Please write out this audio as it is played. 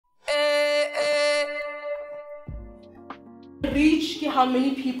Reach how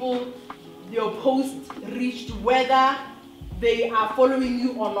many people your post reached, whether they are following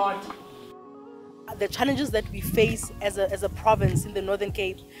you or not. The challenges that we face as a province in the Northern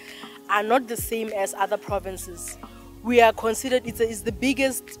Cape are not the same as other provinces. We are considered, it's the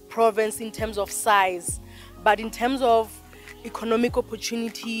biggest province in terms of size, but in terms of economic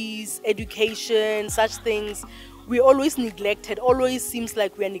opportunities, education, such things, we always neglected. Always seems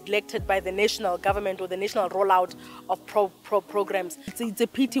like we are neglected by the national government or the national rollout of programs. It's a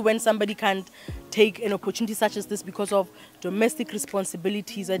pity when somebody can't take an opportunity such as this because of domestic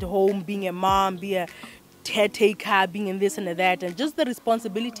responsibilities at home, being a mom, being a caretaker, being in this and that, and just the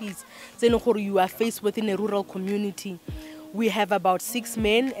responsibilities you are faced with in a rural community. We have about 6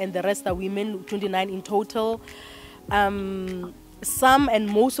 men and the rest are women, 29 in total. Some and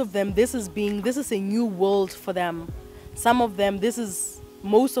most of them, this is a new world for them. Some of them,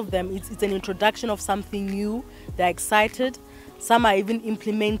 most of them, it's an introduction of something new. They're excited. Some are even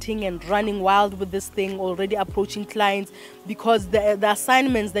implementing and running wild with this thing, already approaching clients, because the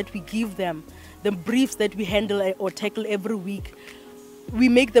assignments that we give them, the briefs that we handle or tackle every week, we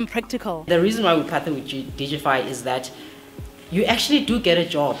make them practical. The reason why we partner with Digify is that you actually do get a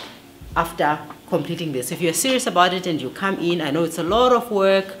job after completing this. If you're serious about it and you come in, I know it's a lot of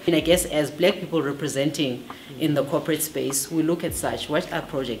work. And I guess as Black people representing in the corporate space, we look at such, what are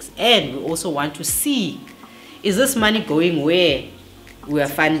projects? And we also want to see, is this money going where we are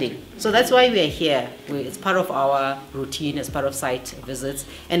funding? So that's why we are here. It's part of our routine, it's part of site visits,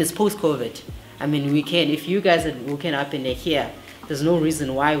 and it's post-COVID. I mean, if you guys are woken up and are here, there's no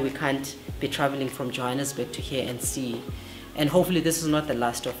reason why we can't be traveling from Johannesburg to here and see. And hopefully this is not the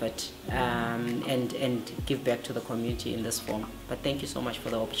last of it, and give back to the community in this form. But thank you so much for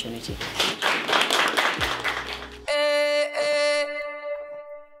the opportunity.